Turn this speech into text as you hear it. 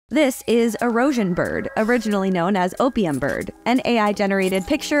This is Erosion bird, originally known as Opium bird, an AI-generated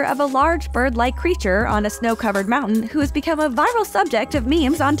picture of a large bird-like creature on a snow-covered mountain who has become a viral subject of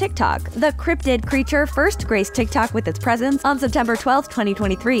memes on TikTok. The cryptid creature first graced TikTok with its presence on September 12,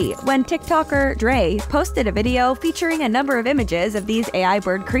 2023, when TikToker Dre posted a video featuring a number of images of these AI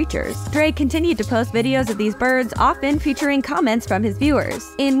bird creatures. Dre continued to post videos of these birds, often featuring comments from his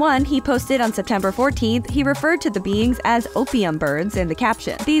viewers. In one he posted on September 14th, he referred to the beings as opium birds in the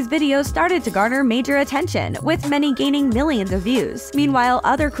caption. These videos started to garner major attention, with many gaining millions of views. Meanwhile,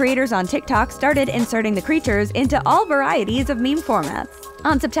 other creators on TikTok started inserting the creatures into all varieties of meme formats.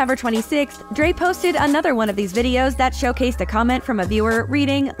 On September 26th, Dre posted another one of these videos that showcased a comment from a viewer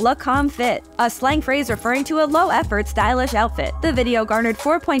reading "look calm fit," a slang phrase referring to a low-effort, stylish outfit. The video garnered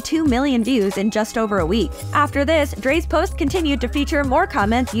 4.2 million views in just over a week. After this, Dre's post continued to feature more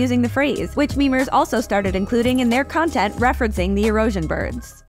comments using the phrase, which memers also started including in their content referencing the Erosion birds.